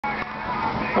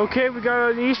Okay, we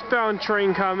got an eastbound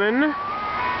train coming.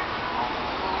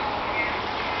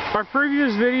 Our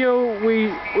previous video,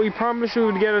 we promised we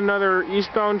would get another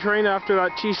eastbound train after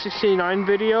that T69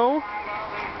 video.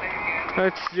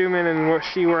 Let's zoom in and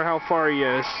see how far he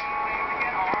is.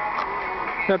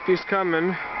 Yep, he's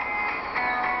coming.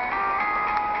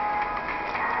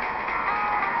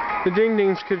 The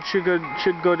ding-dings should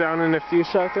go down in a few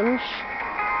seconds.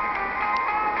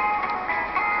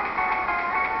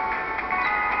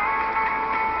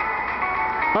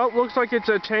 Oh, looks like it's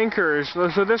a tankers,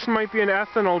 so this might be an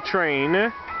ethanol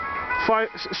train.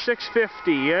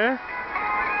 650.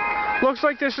 Looks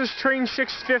like this is train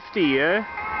 650,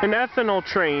 an ethanol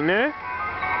train.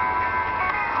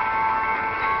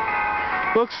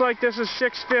 Looks like this is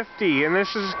 650, and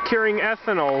this is carrying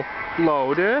ethanol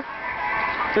load.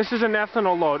 This is an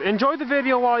ethanol load. Enjoy the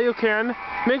video while you can.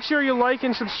 Make sure you like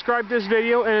and subscribe this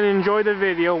video, and enjoy the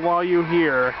video while you're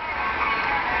here.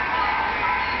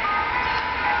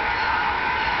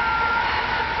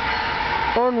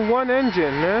 On one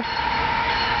engine.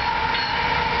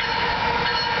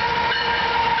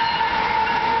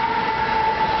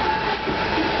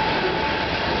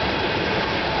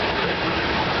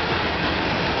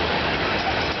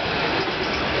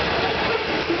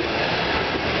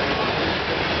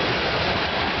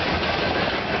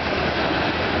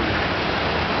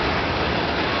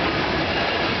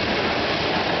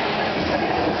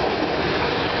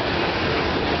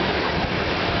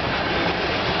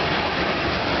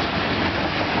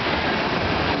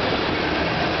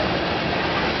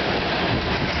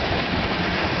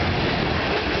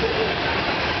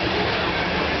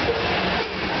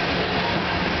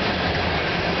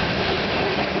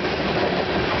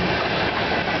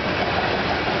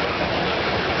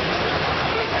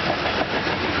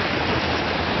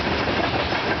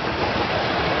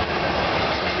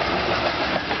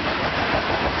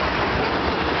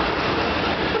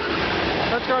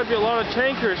 That's got to be a lot of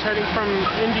tankers heading from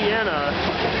Indiana.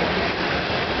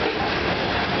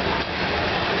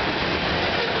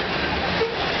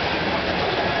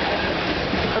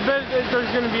 I bet there's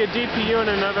going to be a DPU and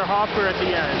another hopper at the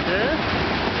end.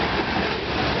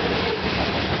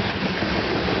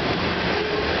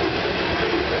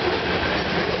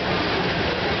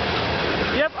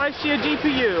 Yep, I see a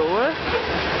DPU.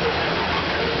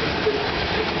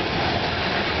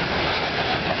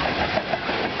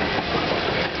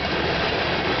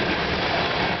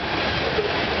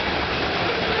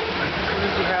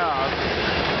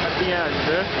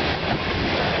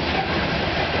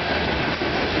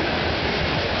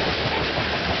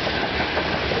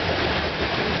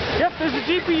 Yep, there's a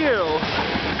DPU.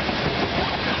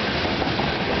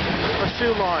 A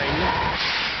Sioux line.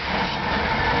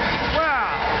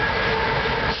 Wow.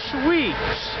 Sweet.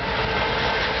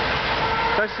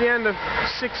 That's the end of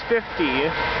 650.